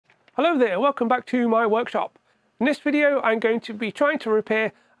Hello there, welcome back to my workshop. In this video I'm going to be trying to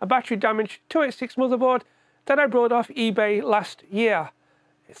repair a battery damaged 286 motherboard that I brought off eBay last year.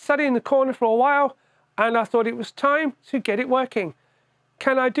 It sat in the corner for a while and I thought it was time to get it working.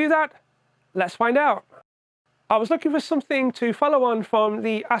 Can I do that? Let's find out. I was looking for something to follow on from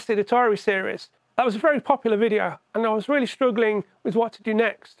the Acid Atari series. That was a very popular video and I was really struggling with what to do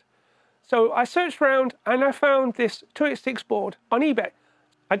next. So I searched around and I found this 286 board on eBay.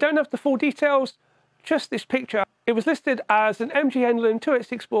 I don't have the full details, just this picture. It was listed as an MG Endland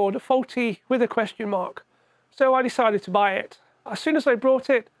 286 board, faulty with a question mark. So I decided to buy it. As soon as I brought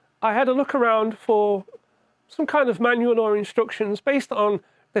it, I had a look around for some kind of manual or instructions based on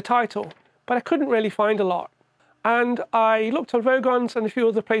the title, but I couldn't really find a lot. And I looked on Vogons and a few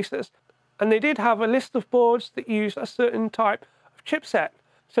other places, and they did have a list of boards that use a certain type of chipset.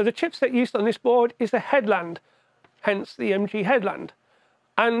 So the chipset used on this board is a Headland, hence the MG Headland.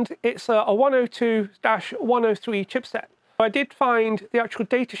 And it's a 102-103 chipset. I did find the actual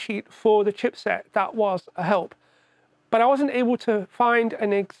datasheet for the chipset. That was a help. But I wasn't able to find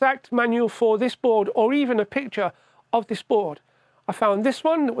an exact manual for this board or even a picture of this board. I found this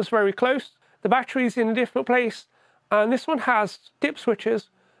one that was very close. The battery's in a different place. And this one has dip switches.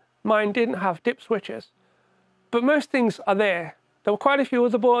 Mine didn't have dip switches. But most things are there. There were quite a few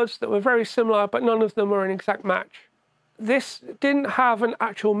other boards that were very similar, but none of them were an exact match. This didn't have an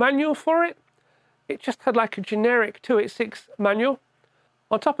actual manual for it. It just had like a generic 286 manual.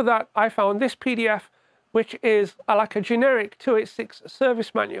 On top of that, I found this PDF, which is like a generic 286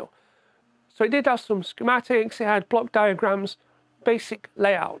 service manual. So it did have some schematics, it had block diagrams, basic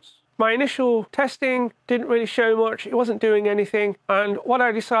layouts. My initial testing didn't really show much, it wasn't doing anything, and what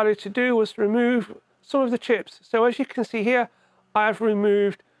I decided to do was remove some of the chips. So as you can see here, I've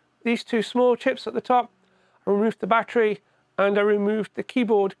removed these two small chips at the top, I removed the battery, and I removed the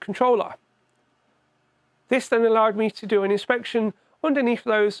keyboard controller. This then allowed me to do an inspection underneath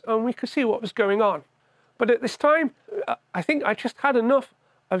those and we could see what was going on. But at this time, I think I just had enough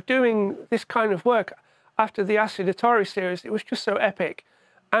of doing this kind of work after the Acid Atari series. It was just so epic.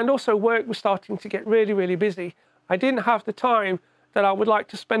 And also work was starting to get really, really busy. I didn't have the time that I would like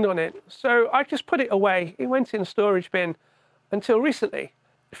to spend on it. So I just put it away. It went in a storage bin until recently.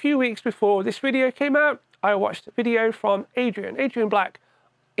 A few weeks before this video came out, I watched a video from Adrian Black,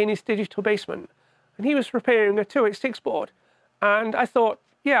 in his digital basement. And he was repairing a 286 board. And I thought,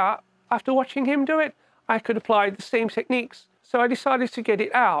 yeah, after watching him do it, I could apply the same techniques. So I decided to get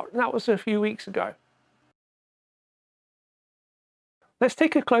it out. And that was a few weeks ago. Let's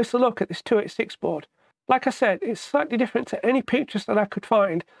take a closer look at this 286 board. Like I said, it's slightly different to any pictures that I could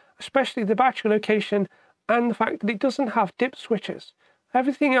find, especially the battery location and the fact that it doesn't have dip switches.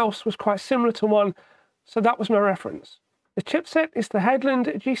 Everything else was quite similar to one, so that was my reference. The chipset is the Headland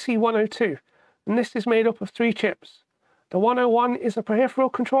GC102, and this is made up of 3 chips. The 101 is a peripheral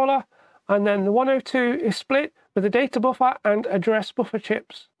controller, and then the 102 is split with a data buffer and address buffer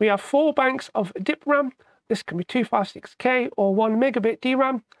chips. We have 4 banks of DIP RAM. This can be 256K or 1 megabit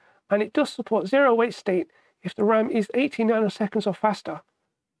DRAM, and it does support 0 wait state if the RAM is 80 nanoseconds or faster.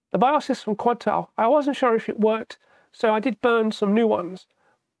 The BIOS is from Quadtel. I wasn't sure if it worked, so I did burn some new ones,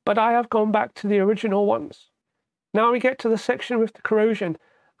 but I have gone back to the original ones. Now we get to the section with the corrosion,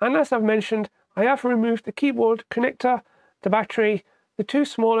 and as I've mentioned, I have removed the keyboard connector, the battery, the 2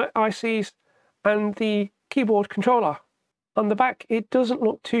 smaller ICs, and the keyboard controller. On the back, it doesn't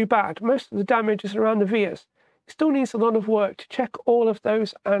look too bad. Most of the damage is around the vias. It still needs a lot of work to check all of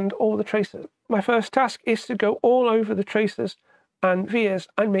those and all the traces. My first task is to go all over the traces and vias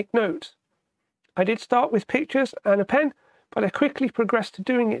and make notes. I did start with pictures and a pen, but I quickly progressed to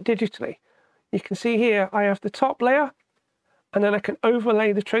doing it digitally. You can see here I have the top layer, and then I can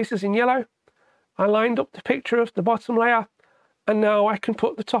overlay the traces in yellow. I lined up the picture of the bottom layer, and now I can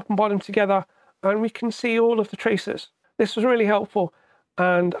put the top and bottom together and we can see all of the traces. This was really helpful,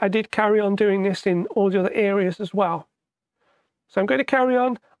 and I did carry on doing this in all the other areas as well. So I'm going to carry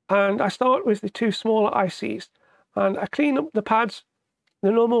on, and I start with the 2 smaller ICs, and I clean up the pads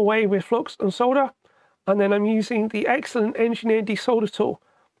the normal way with flux and solder, and then I'm using the excellent engineered desolder tool,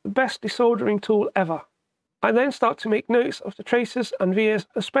 the best desoldering tool ever. I then start to make notes of the traces and vias,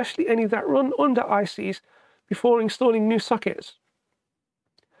 especially any that run under ICs, before installing new sockets.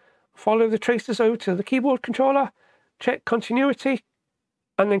 Follow the traces over to the keyboard controller, check continuity,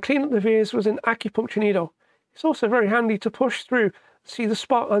 and then clean up the vias with an acupuncture needle. It's also very handy to push through and see the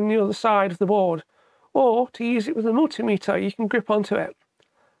spot on the other side of the board, or to use it with a multimeter, you can grip onto it.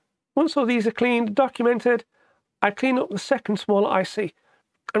 Once all these are cleaned and documented, I clean up the second smaller IC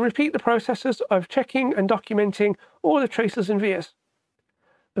and repeat the processes of checking and documenting all the traces and vias.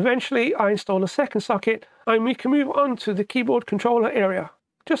 Eventually I install a second socket and we can move on to the keyboard controller area.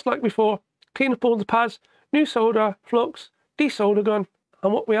 Just like before, clean up all the pads, new solder, flux, desolder gun,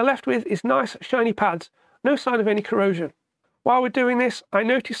 and what we are left with is nice shiny pads, no sign of any corrosion. While we're doing this, I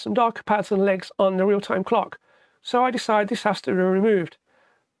noticed some darker pads and legs on the real-time clock, so I decided this has to be removed,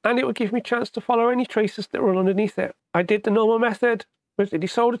 and it would give me a chance to follow any traces that run underneath it. I did the normal method with the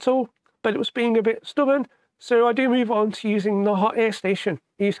desolder tool, but it was being a bit stubborn, so I do move on to using the hot air station.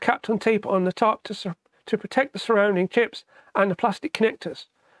 I use Kapton tape on the top to protect the surrounding chips and the plastic connectors.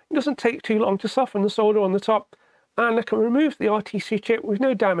 It doesn't take too long to soften the solder on the top, and I can remove the RTC chip with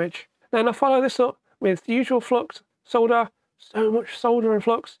no damage. Then I follow this up with the usual flux, solder, so much solder and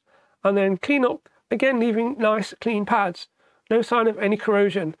flux, and then clean up, again leaving nice clean pads, no sign of any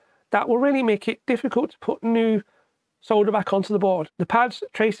corrosion. That will really make it difficult to put new solder back onto the board. The pads,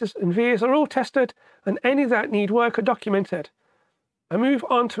 traces and veers are all tested, and any that need work are documented. I move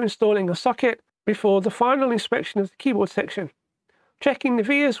on to installing a socket before the final inspection of the keyboard section, checking the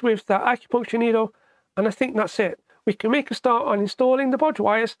veers with the acupuncture needle, and I think that's it. We can make a start on installing the bodge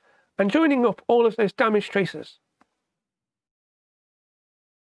wires and joining up all of those damaged traces.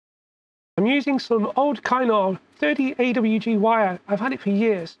 I'm using some old Kynar 30 AWG wire. I've had it for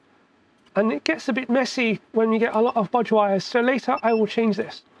years, and it gets a bit messy when we get a lot of bodge wires, so later I will change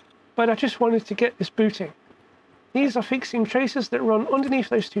this. But I just wanted to get this booting. These are fixing traces that run underneath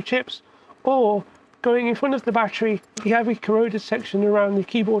those two chips, or going in front of the battery, the heavy corroded section around the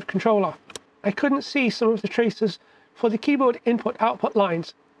keyboard controller. I couldn't see some of the traces for the keyboard input-output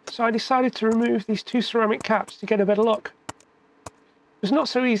lines, so I decided to remove these two ceramic caps to get a better look. It was not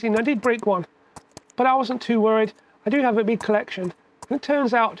so easy, and I did break one, but I wasn't too worried. I do have a big collection, and it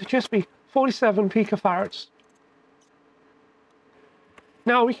turns out to just be 47 picofarads.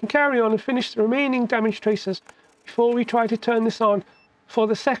 Now we can carry on and finish the remaining damaged traces before we try to turn this on for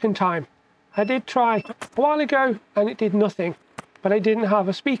the second time. I did try a while ago and it did nothing, but I didn't have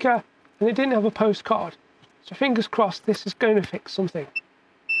a speaker and it didn't have a postcard. So fingers crossed this is going to fix something.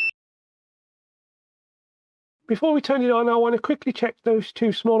 Before we turn it on, I want to quickly check those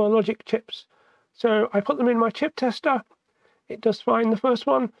two smaller logic chips. So I put them in my chip tester. It does fine, the first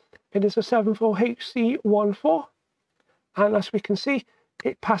one. It is a 74HC14, and as we can see,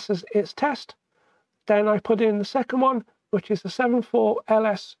 it passes its test. Then I put in the second one, which is the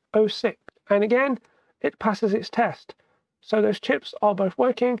 74LS06, and again, it passes its test. So those chips are both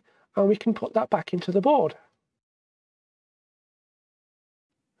working, and we can put that back into the board.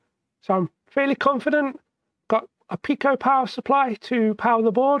 So I'm fairly confident. Got a Pico power supply to power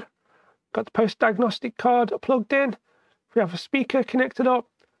the board. Got the post-diagnostic card plugged in. We have a speaker connected up.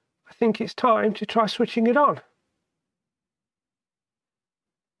 I think it's time to try switching it on.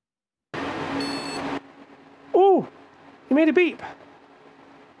 Oh, it made a beep.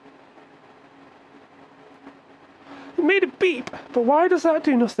 It made a beep, but why does that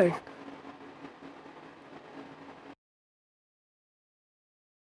do nothing?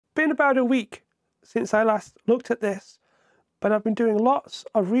 Been about a week since I last looked at this, but I've been doing lots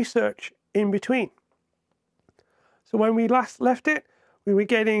of research in between. So when we last left it, we were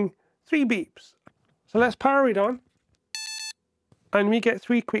getting 3 beeps. So let's power it on, and we get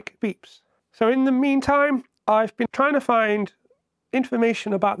 3 quick beeps. So in the meantime, I've been trying to find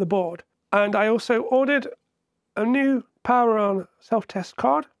information about the board, and I also ordered a new power on self-test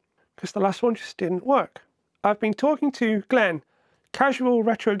card because the last one just didn't work. I've been talking to Glenn, Casual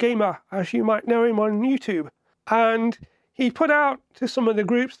Retro Gamer, as you might know him on YouTube, and he put out to some of the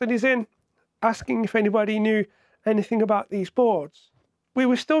groups that he's in asking if anybody knew anything about these boards. We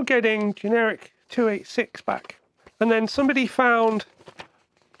were still getting generic 286 back, and then somebody found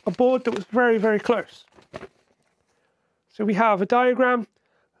a board that was very, very close. So we have a diagram,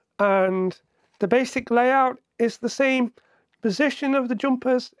 and the basic layout is the same, position of the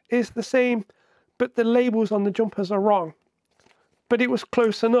jumpers is the same, but the labels on the jumpers are wrong. But it was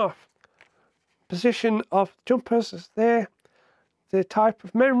close enough. Position of jumpers is there, the type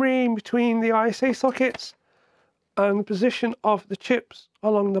of memory in between the ISA sockets, and the position of the chips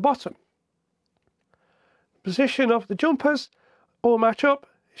along the bottom. Position of the jumpers all match up,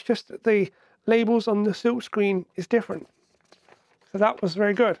 it's just that the labels on the silk screen is different. So that was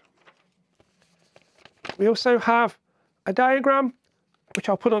very good. We also have a diagram, which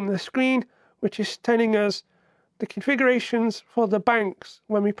I'll put on the screen, which is telling us the configurations for the banks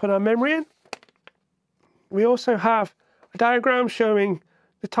when we put our memory in. We also have a diagram showing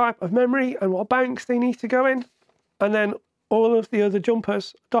the type of memory and what banks they need to go in, and then all of the other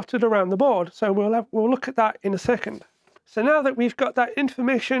jumpers dotted around the board. So we'll look at that in a second. So now that we've got that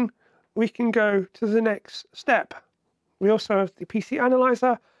information, we can go to the next step, We also have the PC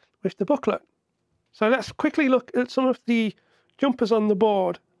Analyzer with the booklet. So let's quickly look at some of the jumpers on the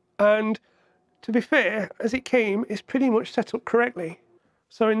board. And to be fair, as it came, it's pretty much set up correctly.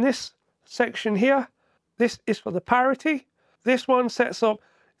 So in this section here, this is for the parity. This one sets up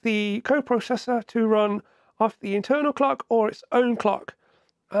the coprocessor to run off the internal clock or its own clock,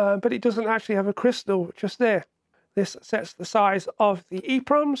 but it doesn't actually have a crystal just there. This sets the size of the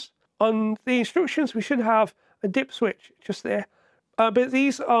EEPROMs. On the instructions, we should have a dip switch just there, but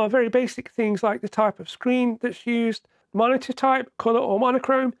these are very basic things like the type of screen that's used, monitor type, color or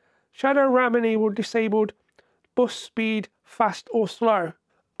monochrome, shadow RAM enabled, disabled, bus speed, fast or slow.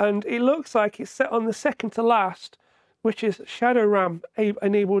 And it looks like it's set on the second to last, which is shadow RAM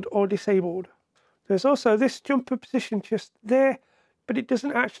enabled or disabled. There's also this jumper position just there, but it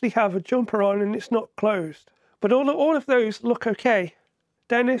doesn't actually have a jumper on and it's not closed. But all of those look okay.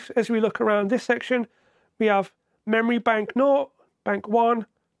 Then as we look around this section, we have memory bank 0, bank 1,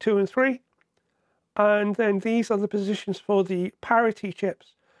 2 and 3. And then these are the positions for the parity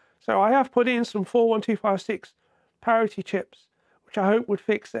chips. So I have put in some 41256 parity chips, which I hope would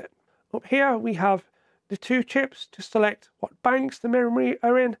fix it. Up here we have the 2 chips to select what banks the memory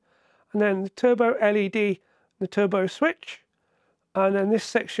are in, and then the turbo LED, the turbo switch, and then this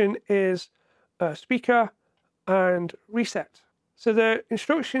section is speaker and reset. So the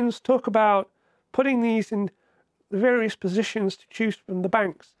instructions talk about putting these in the various positions to choose from the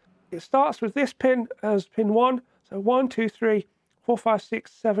banks. It starts with this pin as pin 1, so 1, 2, 3, 4, 5,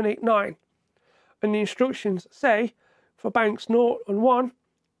 6, 7, 8, 9. And the instructions say for banks 0 and 1,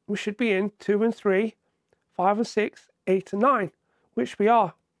 we should be in 2 and 3, 5 and 6, 8 and 9, which we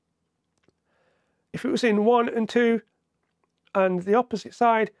are. If it was in 1 and 2 and the opposite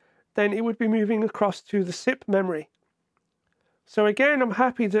side, then it would be moving across to the SIP memory. So again, I'm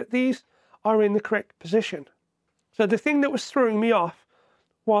happy that these are in the correct position. So the thing that was throwing me off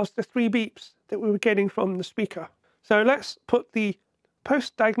was the 3 beeps that we were getting from the speaker. So let's put the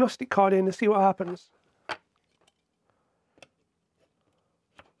post-diagnostic card in and see what happens.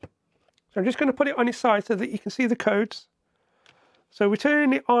 So I'm just going to put it on its side so that you can see the codes. So we're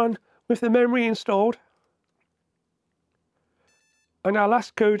turning it on with the memory installed. And our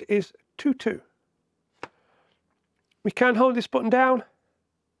last code is 22. We can hold this button down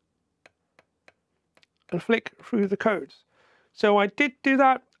and flick through the codes. So I did do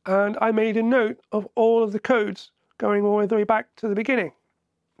that, and I made a note of all of the codes going all the way back to the beginning.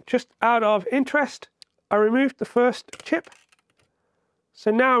 Just out of interest, I removed the first chip.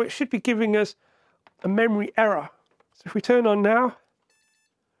 So now it should be giving us a memory error. So if we turn on now,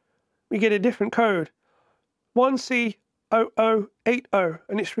 we get a different code, 1C0080,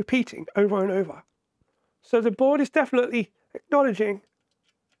 and it's repeating over and over. So the board is definitely acknowledging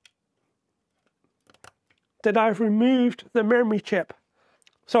that I've removed the memory chip.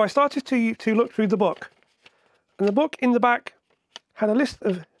 So I started to look through the book, and the book in the back had a list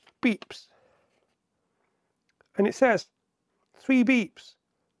of beeps, and it says 3 beeps,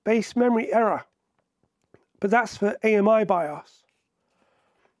 base memory error, but that's for AMI BIOS.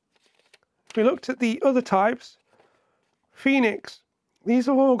 If we looked at the other types, Phoenix, these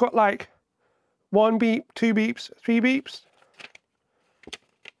have all got like 1 beep, 2 beeps, 3 beeps.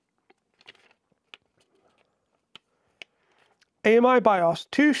 AMI BIOS,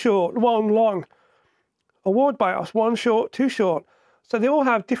 2 short, 1 long. Award BIOS, 1 short, 2 short. So they all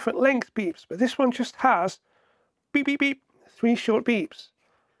have different length beeps, but this one just has beep, beep, beep, 3 short beeps.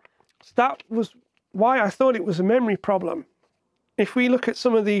 So that was why I thought it was a memory problem. If we look at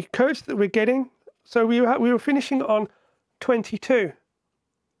some of the codes that we're getting, so we were finishing on 22.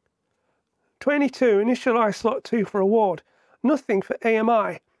 22, initialize slot 2 for award. Nothing for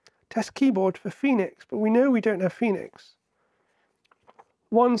AMI. Test keyboard for Phoenix, but we know we don't have Phoenix.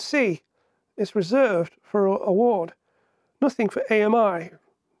 1C is reserved for award. Nothing for AMI.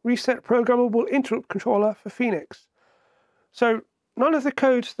 Reset programmable interrupt controller for Phoenix. So none of the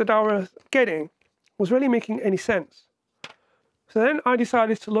codes that I was getting was really making any sense. So then I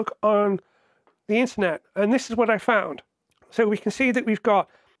decided to look on the internet, and this is what I found. So we can see that we've got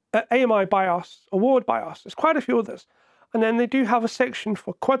AMI BIOS, award BIOS, there's quite a few others. And then they do have a section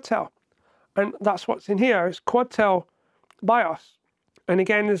for Quadtel, and that's what's in here, is Quadtel BIOS. And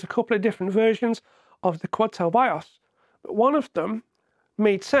again, there's a couple of different versions of the Quadtel BIOS, but one of them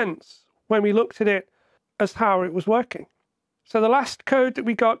made sense when we looked at it as how it was working. So the last code that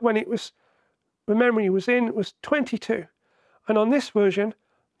we got when the memory was in was 22. And on this version,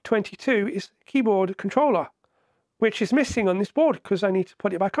 22 is keyboard controller, which is missing on this board because I need to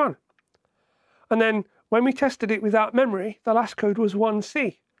put it back on. And then when we tested it without memory, the last code was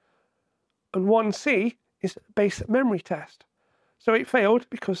 1C. And 1C is base memory test. So it failed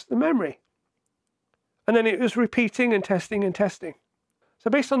because of the memory. And then it was repeating and testing and testing. So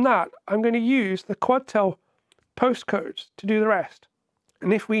based on that, I'm going to use the Quadtel postcodes to do the rest.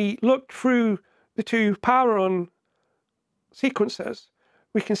 And if we look through the two power on sequencers,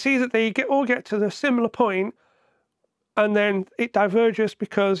 we can see that they all get to the similar point, and then it diverges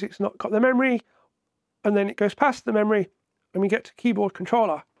because it's not got the memory, and then it goes past the memory, and we get to keyboard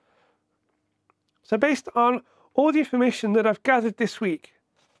controller. So based on all the information that I've gathered this week,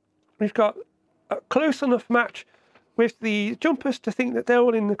 we've got a close enough match with the jumpers to think that they're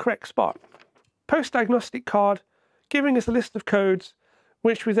all in the correct spot. Post-diagnostic card giving us a list of codes,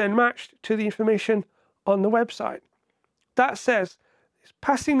 which we then matched to the information on the website. That says it's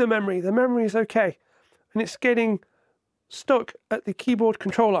passing the memory is okay, and it's getting stuck at the keyboard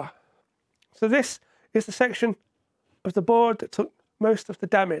controller. So this is the section of the board that took most of the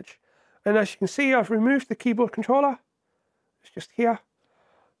damage. And as you can see, I've removed the keyboard controller. It's just here.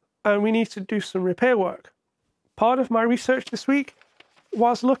 And we need to do some repair work. Part of my research this week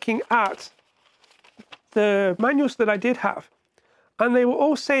was looking at the manuals that I did have. And they were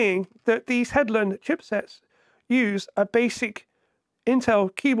all saying that these Headland chipsets use a basic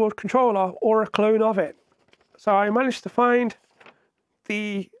Intel keyboard controller or a clone of it. So I managed to find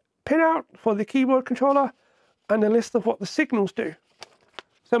the pinout for the keyboard controller and a list of what the signals do.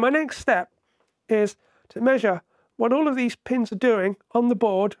 So my next step is to measure what all of these pins are doing on the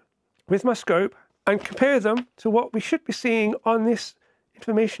board with my scope and compare them to what we should be seeing on this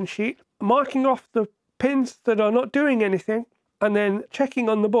information sheet, marking off the pins that are not doing anything, and then checking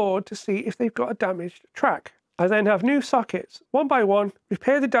on the board to see if they've got a damaged track. I then have new sockets, one by one,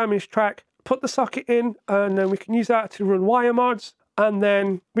 repair the damaged track, put the socket in, and then we can use that to run wire mods, and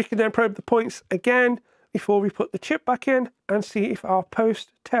then we can then probe the points again before we put the chip back in and see if our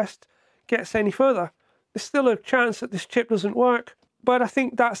post-test gets any further. There's still a chance that this chip doesn't work, but I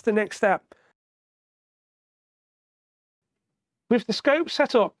think that's the next step. With the scope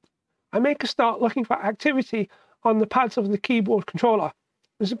set up, I make a start looking for activity on the pads of the keyboard controller.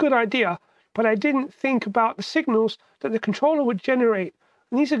 It was a good idea, but I didn't think about the signals that the controller would generate,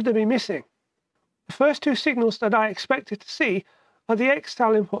 and these are going to be missing. The first two signals that I expected to see are the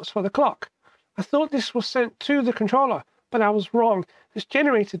X-Tal inputs for the clock. I thought this was sent to the controller, but I was wrong. It's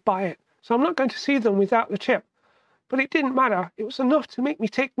generated by it, so I'm not going to see them without the chip. But it didn't matter. It was enough to make me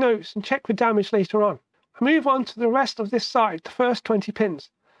take notes and check for damage later on. I move on to the rest of this side, the first 20 pins.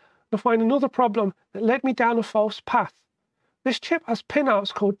 You'll find another problem that led me down a false path. This chip has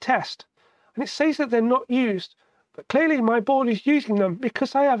pinouts called test, and it says that they're not used, but clearly my board is using them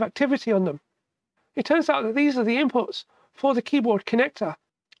because I have activity on them. It turns out that these are the inputs for the keyboard connector,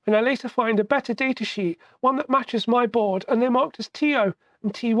 and I later find a better datasheet, one that matches my board, and they're marked as TO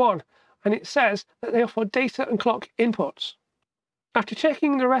and T1, and it says that they are for data and clock inputs. After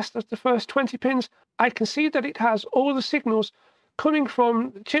checking the rest of the first 20 pins, I can see that it has all the signals coming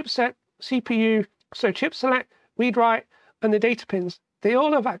from the chipset CPU, so chip select, read write, and the data pins. They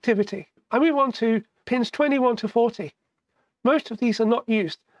all have activity. I move on to pins 21 to 40. Most of these are not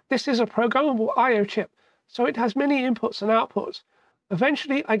used. This is a programmable I/O chip, so it has many inputs and outputs.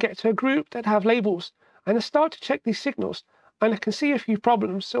 Eventually, I get to a group that have labels, and I start to check these signals, and I can see a few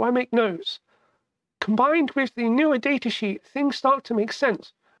problems, so I make notes. Combined with the newer datasheet, things start to make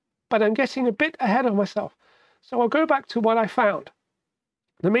sense, but I'm getting a bit ahead of myself, so I'll go back to what I found.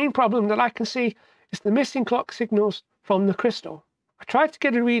 The main problem that I can see is the missing clock signals from the crystal. I tried to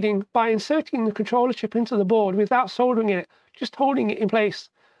get a reading by inserting the controller chip into the board without soldering it, just holding it in place,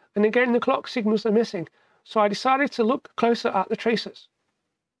 and again the clock signals are missing, so I decided to look closer at the tracers.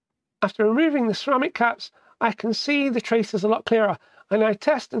 After removing the ceramic caps, I can see the tracers a lot clearer, and I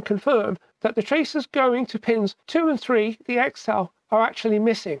test and confirm that the tracers going to pins 2 and 3, the X-Tal, are actually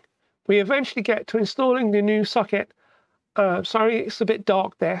missing. We eventually get to installing the new socket. Sorry, it's a bit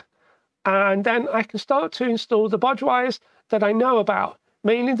dark there. And then I can start to install the bodge wires that I know about,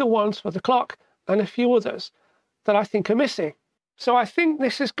 mainly the ones for the clock and a few others that I think are missing. So I think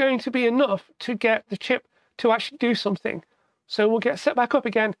this is going to be enough to get the chip to actually do something. So we'll get set back up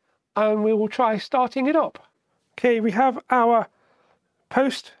again and we will try starting it up. Okay, we have our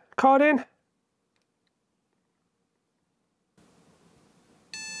post card in.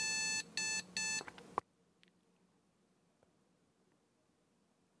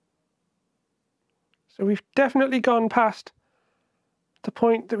 So we've definitely gone past the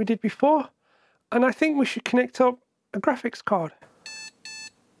point that we did before, and I think we should connect up a graphics card.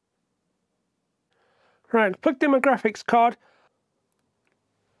 Right, plugged in my graphics card.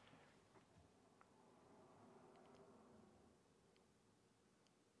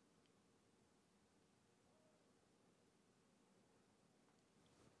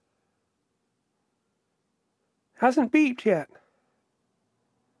 Hasn't beeped yet.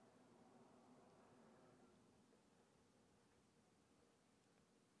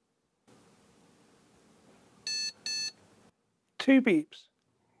 Two beeps.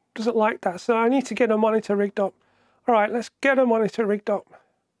 Doesn't like that, so I need to get a monitor rigged up. Alright, let's get a monitor rigged up.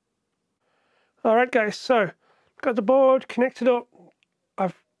 Alright guys, so got the board connected up.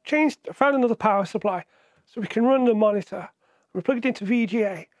 I found another power supply so we can run the monitor. We're plugged into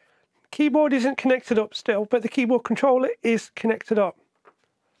VGA. Keyboard isn't connected up still, but the keyboard controller is connected up.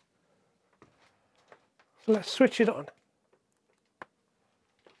 So let's switch it on.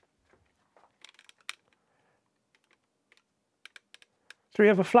 So we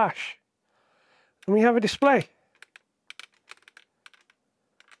have a flash and we have a display.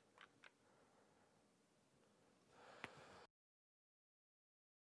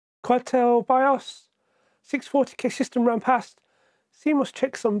 Quad-tail BIOS, 640k system RAM passed, CMOS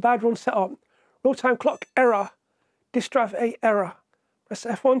checksum bad run setup, real-time clock error, disk drive A error. Press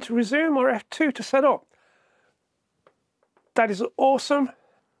F1 to resume or F2 to set up. That is awesome.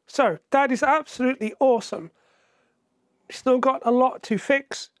 So that is absolutely awesome. We've still got a lot to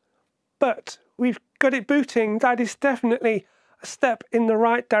fix, but we've got it booting. That is definitely a step in the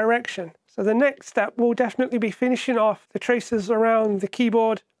right direction. So the next step will definitely be finishing off the traces around the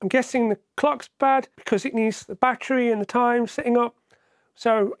keyboard. I'm guessing the clock's bad because it needs the battery and the time setting up.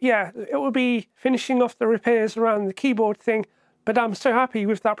 So yeah, it will be finishing off the repairs around the keyboard thing, but I'm so happy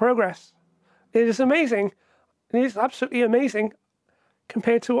with that progress. It is amazing. It is absolutely amazing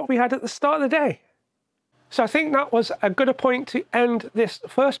compared to what we had at the start of the day. So I think that was a good a point to end this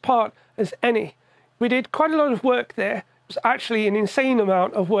first part as any. We did quite a lot of work there. It was actually an insane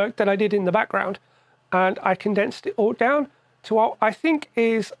amount of work that I did in the background, and I condensed it all down to what I think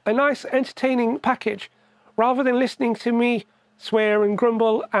is a nice entertaining package, rather than listening to me swear and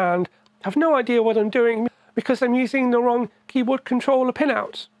grumble and have no idea what I'm doing because I'm using the wrong keyboard controller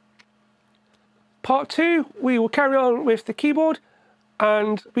pinouts. Part 2, we will carry on with the keyboard,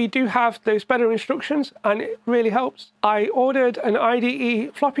 and we do have those better instructions and it really helps. I ordered an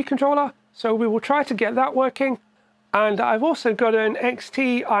IDE floppy controller, so we will try to get that working. And I've also got an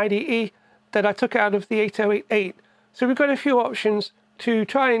XT IDE that I took out of the 8088. So we've got a few options to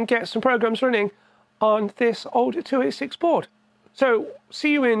try and get some programs running on this old 286 board. So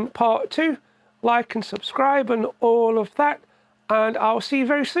see you in part 2. Like and subscribe and all of that, and I'll see you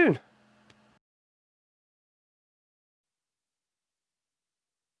very soon.